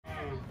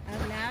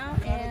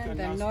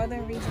the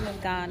northern region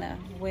of Ghana,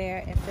 where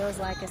it feels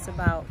like it's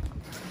about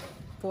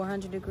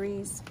 400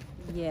 degrees.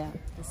 Yeah,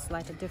 it's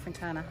like a different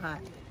kind of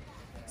hot.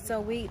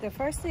 So the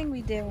first thing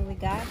we did when we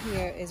got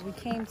here is we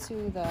came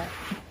to the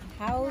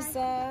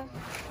Hausa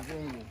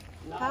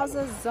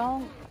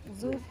Zongo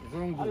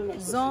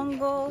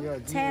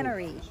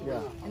Tannery.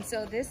 And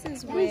so this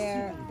is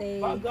where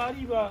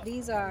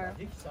these are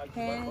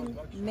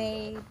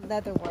handmade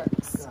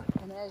leatherworks.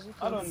 And as you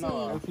can see,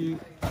 if you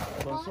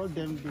consult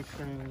them, they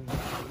can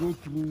go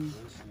through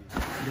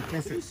the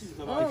process.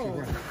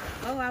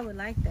 Oh, I would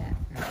like that.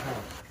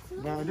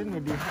 But I don't know,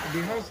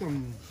 they have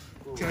some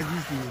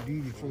charges you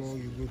do before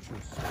you go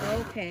through.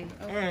 Okay.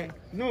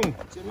 No.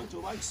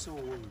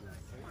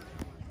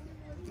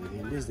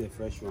 This is the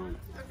fresh one.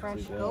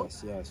 Fresh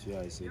goat? Yes,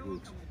 it's a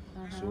good.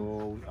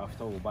 So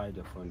after we buy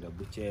it from the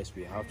butchers,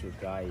 we have to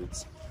dry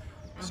it.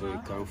 So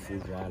it can't full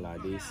dry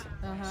like this.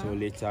 So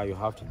later you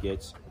have to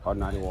get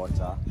ordinary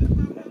water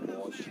and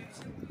wash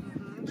it.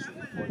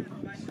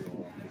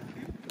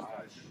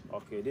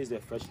 Okay, this is the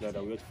fresh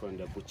leather we get from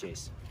the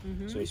butchers.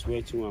 So it's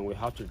waiting and we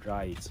have to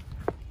dry it.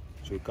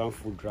 So you can't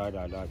full dry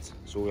like that.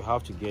 So we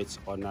have to get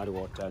ordinary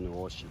water and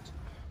wash it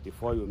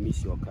before you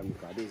mix your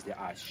chemical. This is the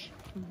ash.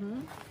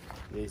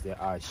 This is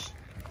the ash.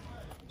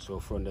 So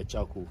from the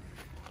charcoal.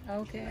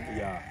 Okay.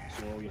 Yeah.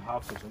 So you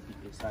have to soak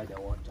it inside the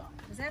water.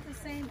 Is that the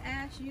same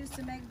ash used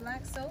to make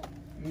black soap?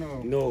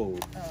 No. No.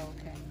 Oh,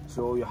 okay.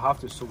 So you have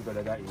to soak the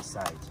leather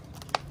inside.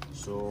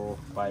 So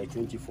by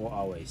 24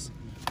 hours.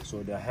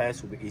 So the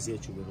hairs will be easier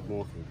to be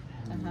removed.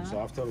 So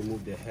after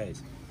remove the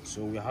hairs,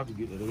 so we have to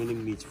get the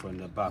remaining meat from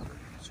the back.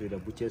 So the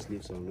butchers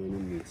leave some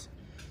remaining meat.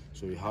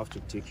 So you have to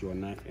take your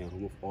knife and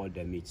remove all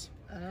the meat.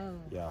 Oh.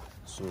 Yeah.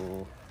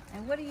 So.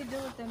 And what do you do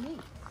with the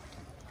meat?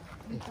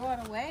 You throw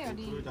it away, or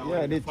do you?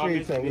 Yeah, they throw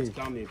it away.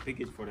 Come and pick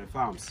it for the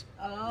farms.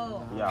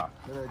 Oh. Yeah.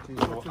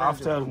 So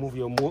after remove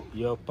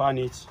your pan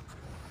it,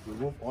 you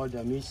remove all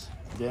the meat.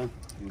 Then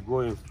you go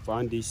and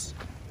find this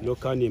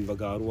local name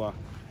Bagarua.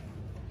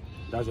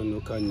 That's a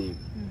local name.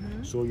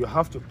 So you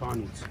have to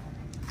pan it.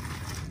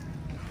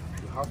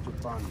 You have to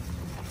pan it.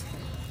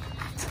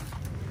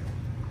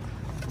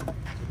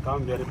 It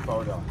becomes very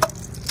powder.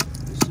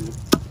 You see.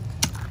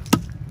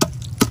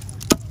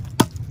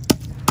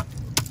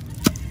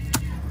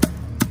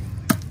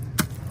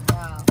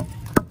 Wow.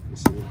 You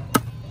see.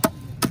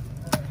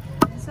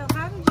 So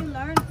how did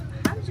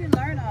you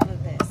learn all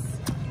of this?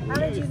 How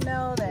did you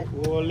know that?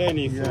 We were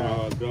learning from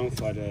our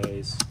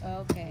grandfathers.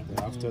 Okay.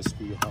 After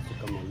school, you have to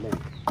come and learn.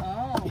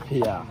 Oh.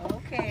 Yeah.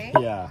 Okay.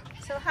 Yeah.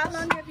 So how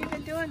long have you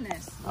been doing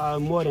this?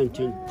 More than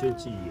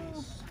 20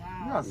 years.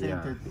 Wow.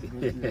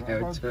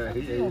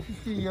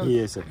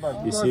 Yes, sir.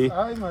 You see,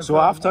 so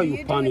after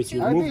you pan it,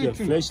 you remove the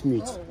flesh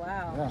meat. Oh,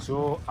 wow.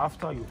 So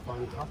after you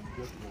pan it, you have to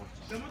get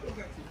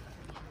water.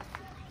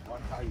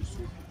 Water, you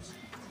soak it.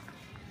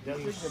 Then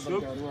you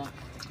soak the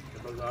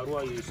bagarua,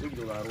 you soak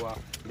the bagarua,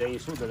 then you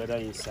soak the leather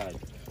inside.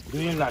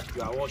 Doing like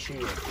you are washing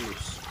your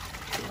clothes.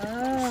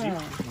 Oh.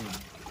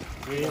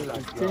 Doing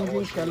like you are Changing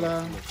washing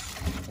color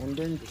and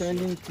then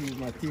turning to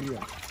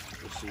material. Oh.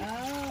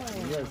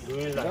 Yes,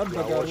 Doing that like you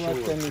are washing bagarua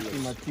your turn into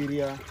clothes.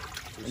 material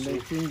and then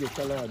change the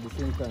color at the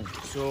same time.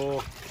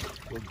 So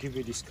we'll give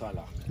you this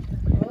color.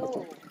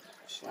 Oh.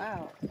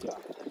 Wow. Yeah.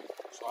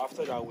 So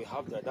after that, we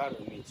have the other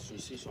meat. So you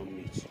see some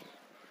meat.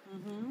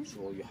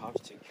 So you have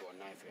to take your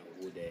knife and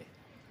go there.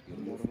 You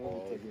remove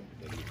all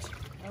the meat.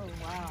 Oh,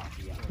 wow.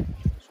 Yeah.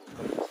 So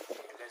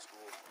let's go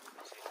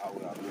see how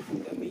we are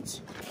moving the meat.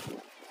 So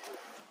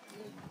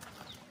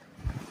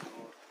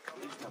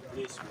this is the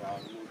place we are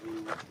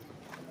moving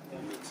the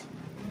meat.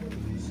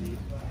 You see,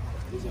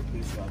 this is the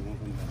place we are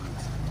moving the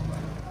meat.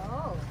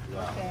 Oh.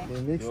 Yeah. Okay.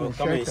 They make You some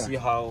come and shelter. see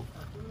how.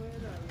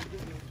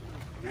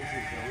 This is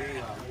the way we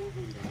are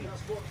moving the meat.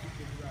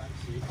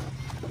 See?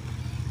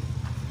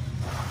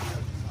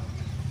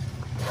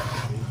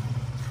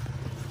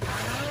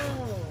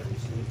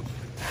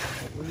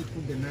 Only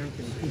put the knife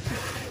and push it.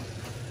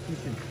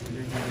 Then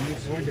you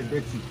remove all the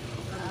dirty.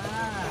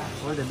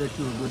 All the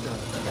dirty will go down.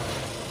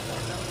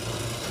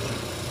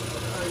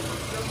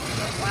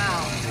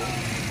 Wow.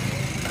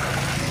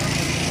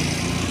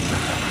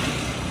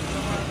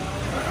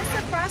 Is this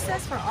the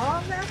process for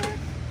all leather?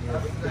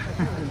 Yes.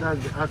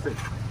 That's the asset.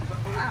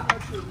 Wow.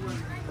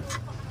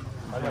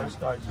 I'll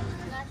start you.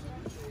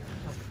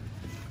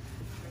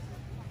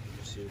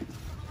 See?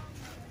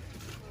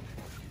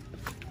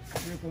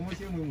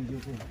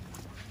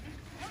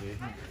 See?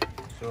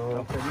 So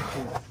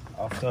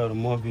after you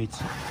remove it,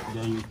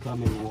 then you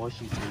come and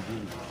wash it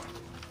again.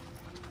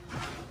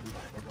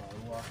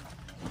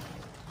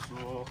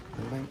 So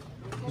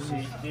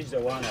see, this is the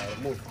one I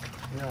removed.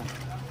 Yeah.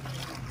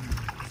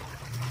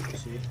 You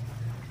see?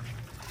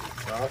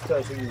 So after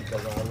I show you the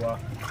bagarua,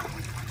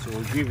 so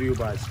we'll give you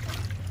about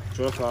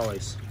 12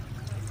 hours.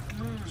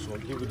 So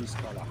we'll give you this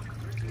color.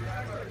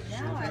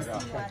 Now I see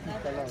why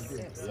leather is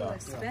so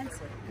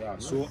expensive. Yeah.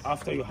 So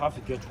after you have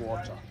to get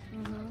water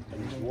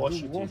and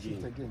wash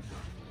it again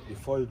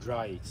before you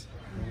dry it.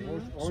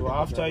 So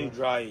after you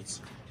dry it,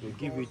 you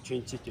give it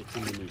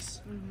 20-30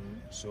 minutes.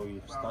 So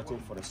you're starting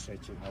for the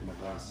stretching. How much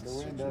is The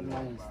way that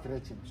man is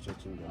stretching.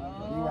 stretching the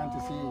You want to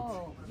see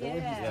it? The way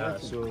he's Yeah,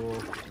 stretching. so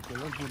Okay,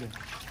 let's do that.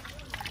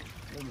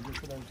 Let me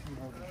just see how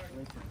it's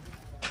stretching.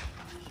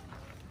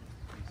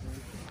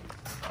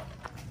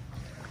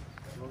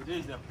 so this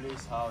is the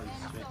place how it's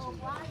stretching.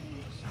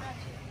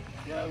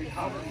 Yeah, we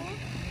have it.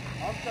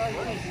 After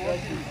you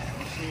stretch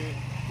it,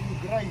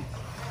 you dry it.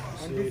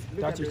 And this, look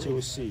Touch at it, the you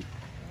will see.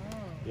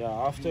 Yeah,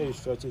 after you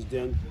stretch it,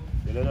 then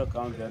the leather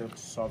comes very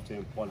soft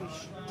and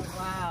polished.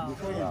 Wow.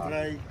 Before you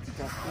dry it, it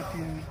has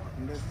opened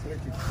and then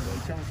stretch it.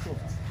 It becomes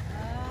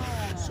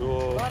soft.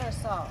 So Butter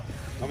salt.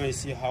 come and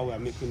see how we are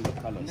making the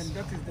And colors. then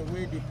that is the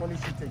way they polish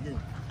it again.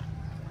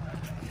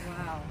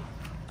 Wow.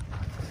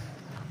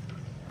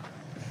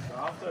 So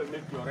after you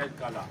make your red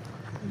color,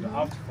 you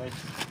have to fetch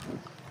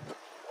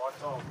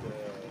water of the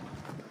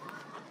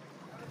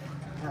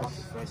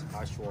first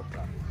ash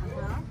water.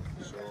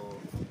 So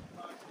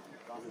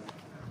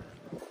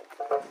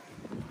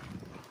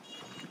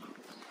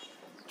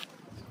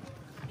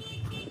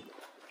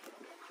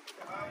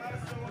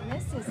And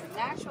this is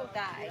natural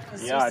dye.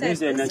 'Cause you yeah, said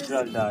this is a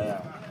natural dye.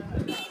 Yeah.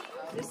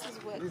 This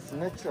is what. It's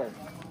natural.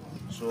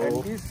 And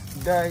So this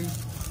dye,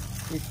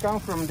 it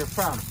comes from the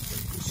farm.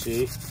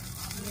 see,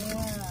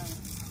 Yeah.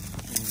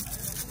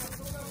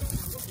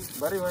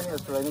 Very when you're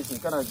explanation,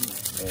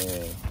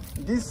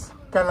 this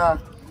color,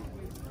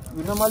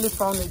 we normally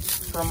found it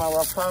from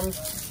our farms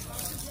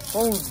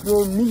when we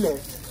grow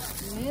millet.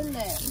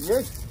 Millet.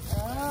 Yes.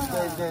 Ah.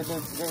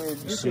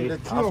 see, The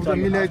tree of after the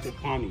you have millet, to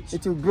pound it.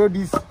 it will grow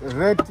this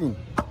red thing.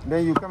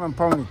 Then you come and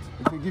pound it.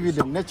 It will give you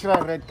the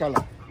natural red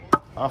color.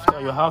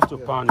 After you have to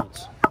pound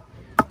it.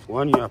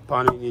 When you are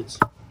pounding it,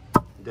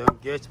 then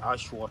get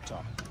ash water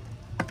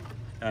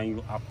and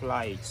you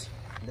apply it.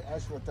 The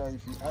ash water,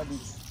 if you add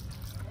it,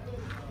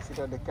 so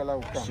that the color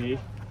will come. See,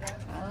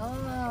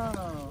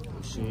 Oh.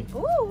 you see,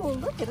 Ooh,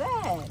 look at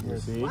that. you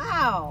see,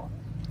 Wow.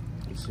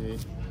 you see.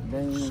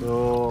 Then you,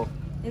 So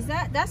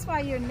That's why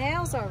your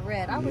nails are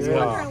red. I was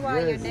Yeah. wondering why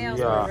your nails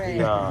were yeah, red.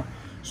 yeah.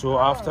 So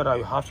after that,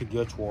 you have to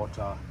get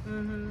water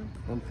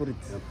and put it.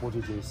 and put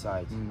it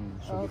inside.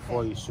 So Okay.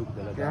 before you soak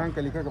the Kai leather,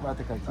 hankali kaka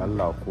bata kaki.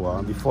 Allah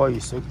kuwa. Before you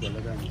soak the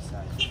leather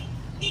inside.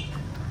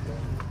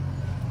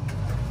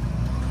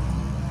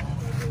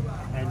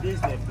 And this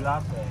is the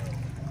black.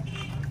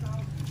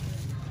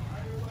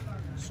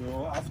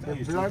 So after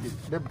you Black, soak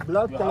it, the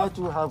black You color have-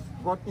 to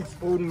have got its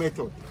own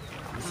method.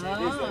 you see,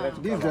 this is the red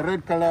This is the color.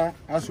 red color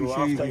as we So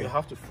show you after you here.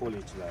 have to fold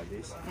it like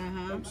this,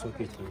 and soak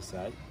it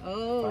inside.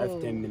 Oh.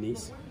 5-10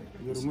 minutes.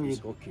 You It's, remove it's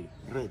it. okay.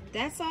 Red.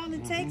 That's all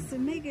it takes to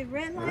make it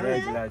red like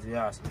Red that? like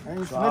yes. And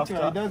it's So natural,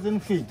 it after doesn't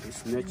fade.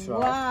 it's natural.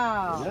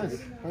 Wow. Yes.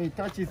 When you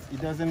touch it,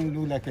 it doesn't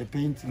look like a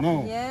paint.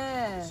 No.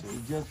 Yes.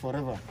 It's just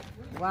forever.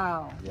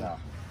 Wow. Yeah.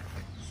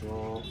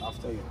 So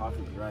after you have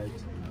it dried,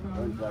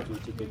 don't dry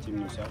 20-30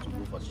 minutes, you have to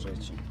go for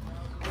stretching.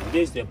 And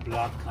this is the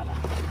black color.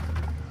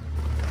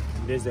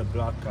 This is the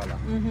black color.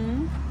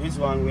 This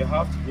one we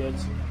have to get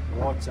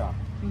water,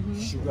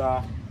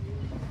 sugar,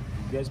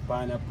 get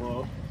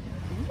pineapple,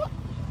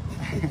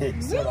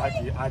 so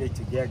that you add it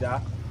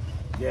together.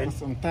 Then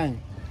Some time.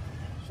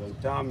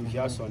 sometimes you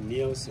have some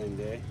nails in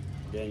there,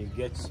 then you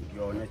get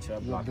your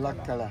natural Your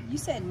black color. You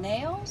said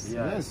nails?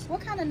 Yeah. Yes.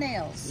 What kind of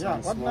nails?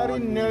 Yeah, Some ordinary small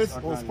nails nails,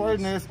 or ordinary spoiled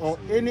nails or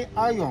any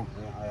iron.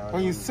 Yeah,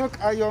 When you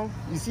soak iron,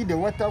 you see the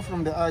water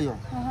from the iron.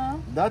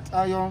 That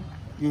iron,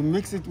 you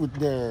mix it with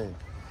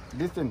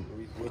this thing.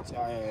 with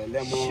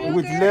lemon. Sugar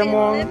With and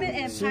lemon,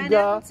 and sugar,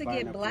 pineapple to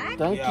get black?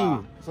 Thank Yeah.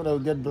 you. So that will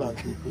get black.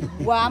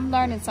 Well, I'm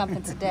learning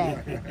something today.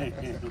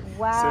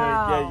 Wow. So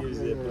you can use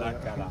the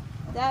black color.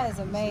 That is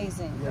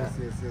amazing. Yes,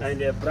 yes, yes.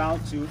 And the brown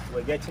too,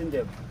 we're getting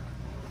the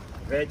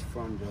red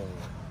from the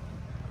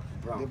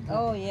brown.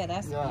 Oh, yeah,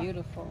 that's Yeah.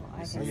 beautiful. I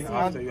can So see.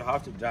 you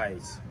have to dye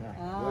it.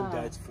 Ah. When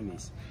dye is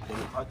finished, then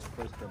you have to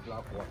fetch the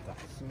black water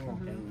and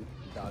And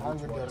dilute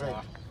with the water. red,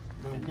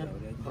 then you and get the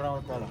red,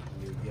 brown color.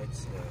 You get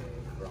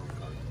brown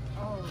color.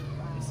 Oh,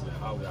 This is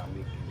how we are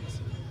making this.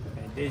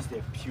 And this is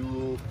the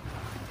pure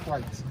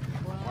White.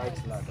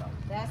 white leather.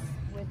 that's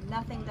with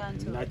nothing done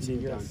to it.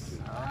 Nothing done Yes. to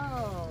it.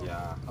 Oh.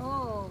 Yeah.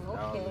 Oh,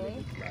 Now we okay.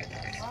 make it like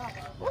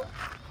that. Whoa.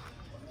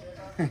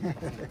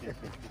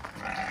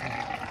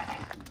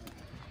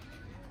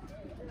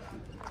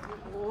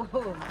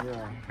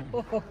 Yeah.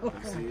 You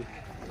see,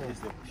 this is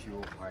the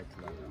pure white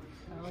leather.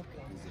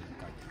 Okay. This is the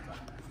khaki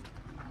color.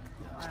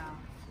 Wow.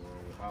 So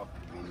we have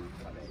many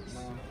colors.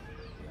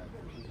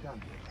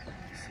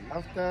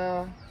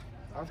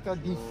 After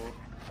this,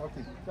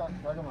 okay,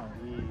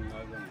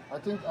 I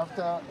think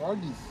after all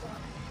this,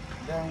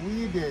 then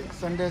we the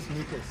sandals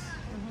makers,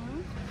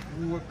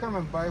 we will come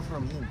and buy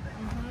from him.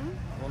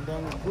 And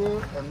then we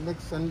go and make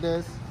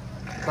sandals,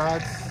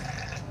 bags,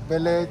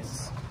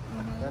 bellets,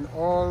 and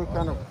all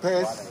kind of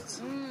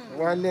purse,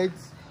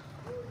 wallets,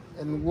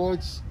 and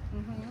watch,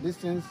 these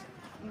things.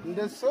 And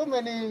there's so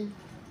many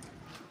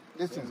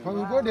these things. When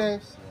we go there,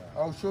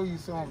 I'll show you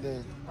some of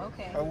the,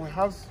 Okay. we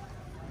have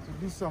to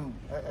do some,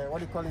 what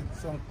do you call it,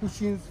 some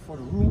cushions for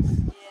the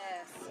rooms.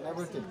 Yes.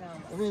 everything.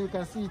 I mean, you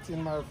can see it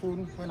in my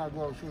phone. When I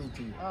go, I'll show it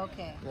to you.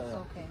 Okay. Yeah.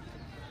 Okay.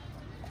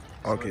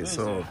 Okay,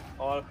 so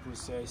all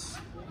process.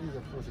 This is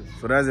a process.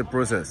 so that's the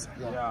process.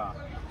 Yeah.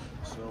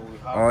 So we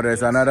have. Oh,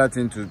 there's another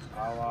thing to.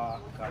 Our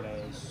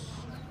colors.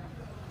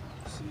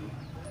 See.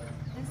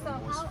 And so,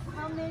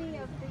 how many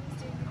of these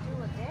do you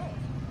do a day?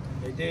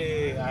 A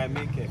day I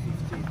make 15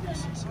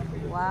 pieces.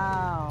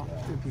 Wow.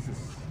 2 pieces.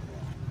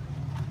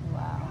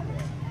 Wow.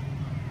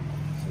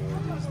 So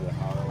this is the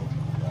how.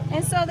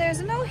 And so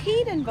there's no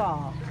heat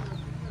involved.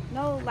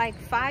 No like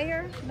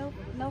fire. No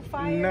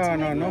fire.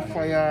 No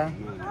fire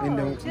in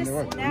the Just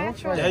work.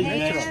 natural No fire.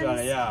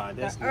 hands, Yeah,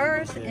 that's the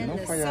earth and No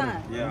the fire.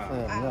 sun. No Yeah.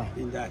 fire.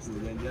 Yeah. That's I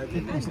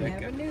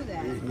never knew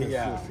that.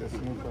 Yes,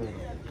 no fire.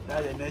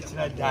 That's the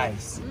natural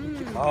dyes.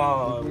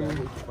 Oh,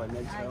 for I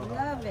natural.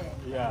 love it.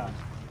 Yeah.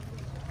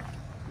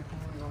 People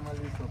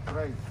normally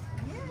surprised.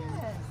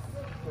 Yes.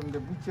 From the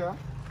butcher,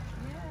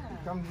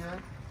 Yeah. come here,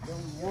 then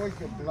we wash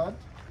the blood,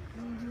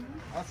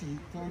 as he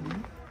told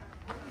you.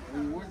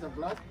 We wash the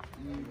blood,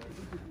 we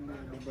put it in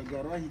the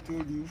bagarua he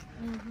told you.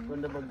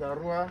 From the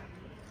bagarua,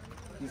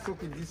 you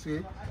soak it this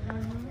way.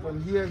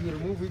 From here, he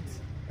remove it,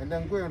 and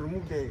then go and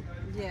remove the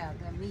Yeah,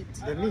 the meat.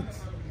 meat.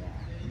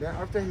 Then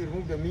after he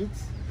remove the meat,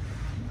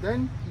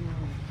 then he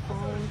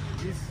pound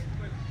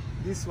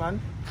this one,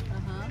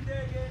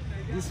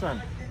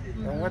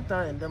 and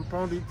water, and then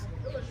pound it,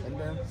 and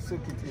then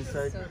soak it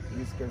inside.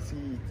 You can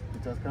see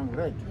it has come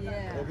red.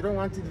 Yeah. If you don't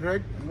want it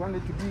red, you want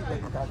it to be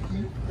like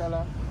khaki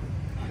color,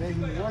 then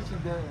you wash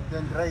it there,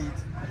 then dry it,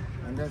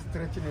 and then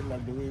stretching it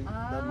like the way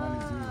that man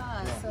is doing.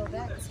 Ah, Yeah. so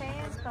that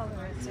tan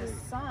color is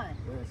just sun.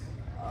 Yes.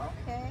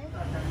 Okay.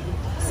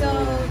 So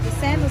the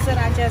sandals that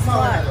I just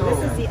bought,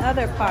 this is the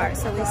other part.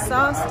 So we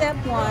saw step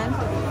 1,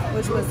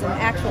 which was the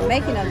actual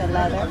making of the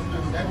leather.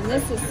 And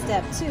this is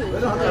step 2,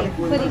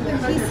 putting the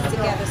pieces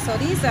together. So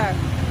these are,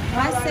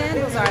 my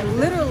sandals are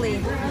literally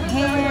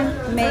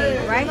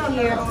handmade right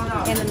here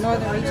in the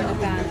northern region of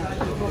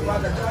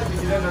Ghana.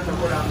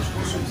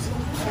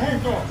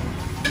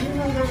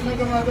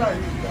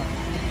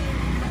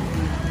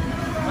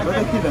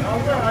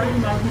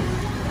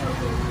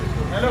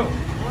 Hello.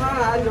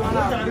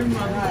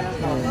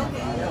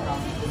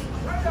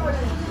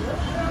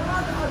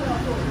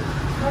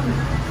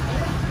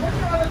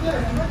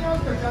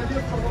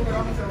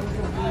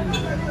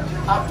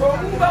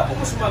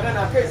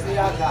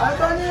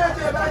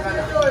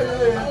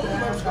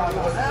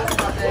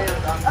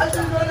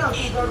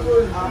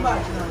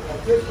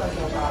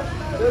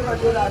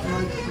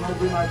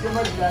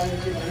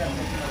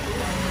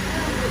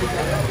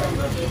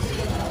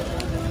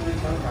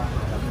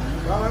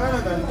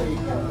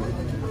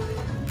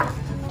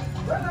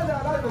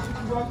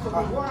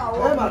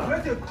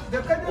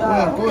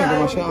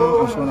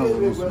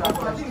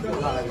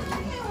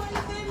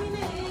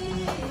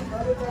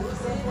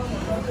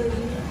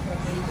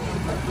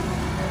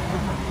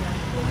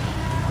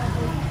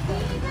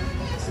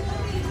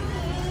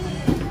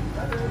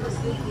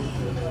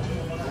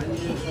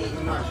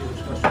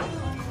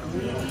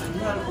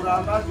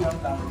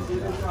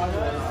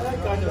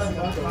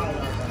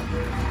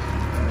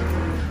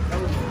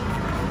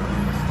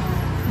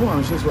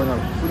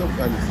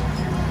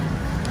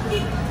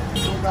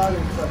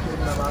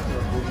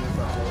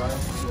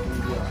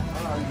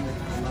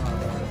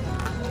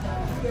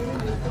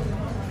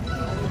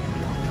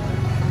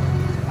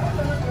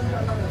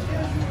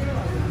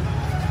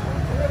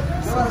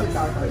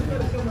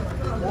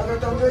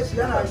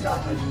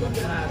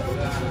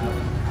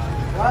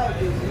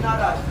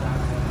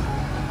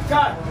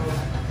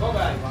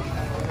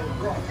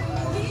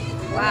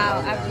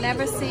 Wow, I've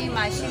never seen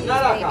my shoes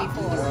made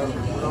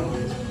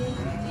before.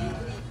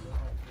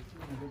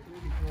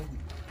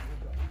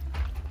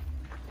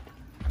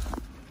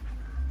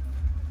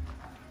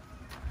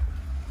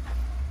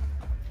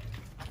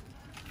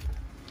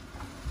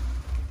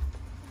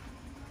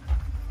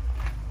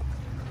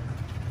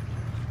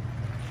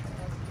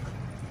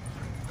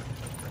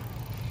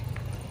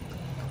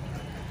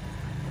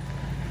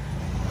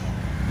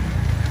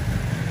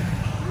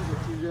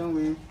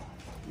 Way.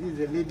 These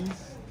are the ladies.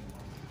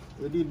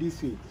 We do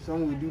this way.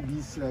 Some will do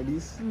this like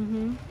this.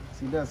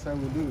 See, that's how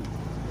we do it.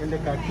 And the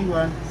khaki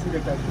one, see the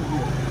khaki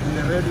here. And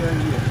the red one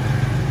here.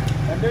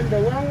 And then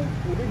the one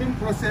we didn't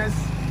process,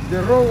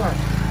 the raw one.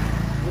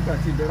 Look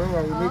at it, the raw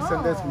one, we make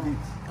sandals with it.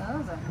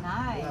 Those are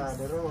nice. Yeah,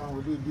 the raw one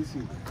we do it this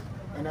way.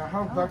 And I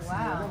have bags here.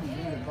 wow. Let me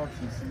bring the bags,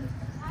 you see.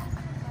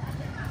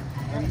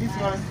 And this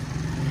one,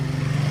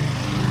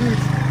 we do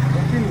it,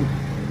 the pillow.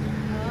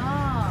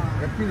 Oh.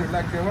 The pillow,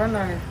 like the one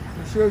I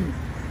show you.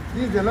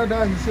 This is the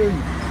leather he show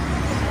you.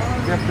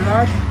 The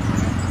black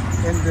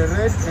and the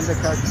red and the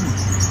khaki.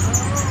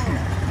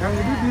 And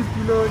we do this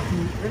pillow to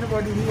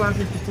anybody who wants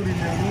it to put in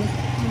their room.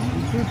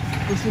 We put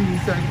cushion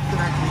inside so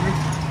that we make.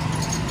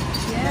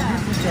 And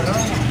this is the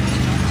round one.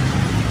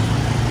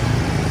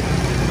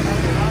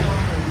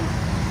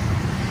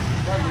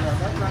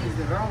 That one is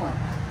the round one.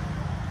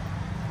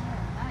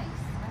 Nice.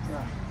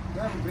 Yeah.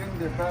 Then we bring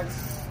the bags.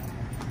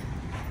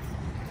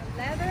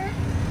 Leather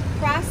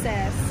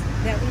process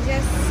that we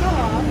just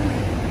saw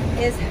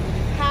is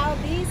how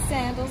these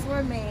sandals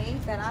were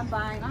made that I'm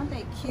buying. Aren't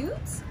they cute?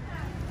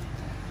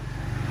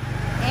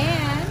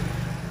 And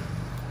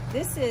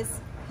this is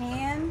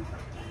hand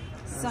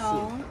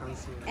sewn,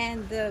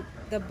 and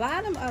the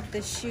bottom of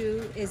the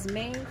shoe is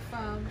made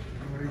from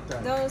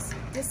those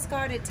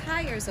discarded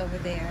tires over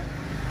there.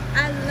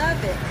 I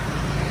love it.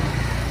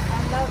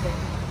 I love it.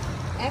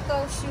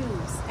 Echo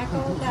shoes,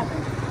 Echo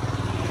leather.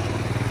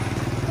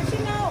 But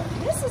you know,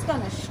 this is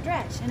gonna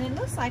stretch, and it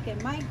looks like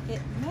it might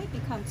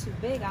become too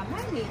big. I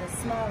might need a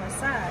smaller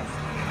size.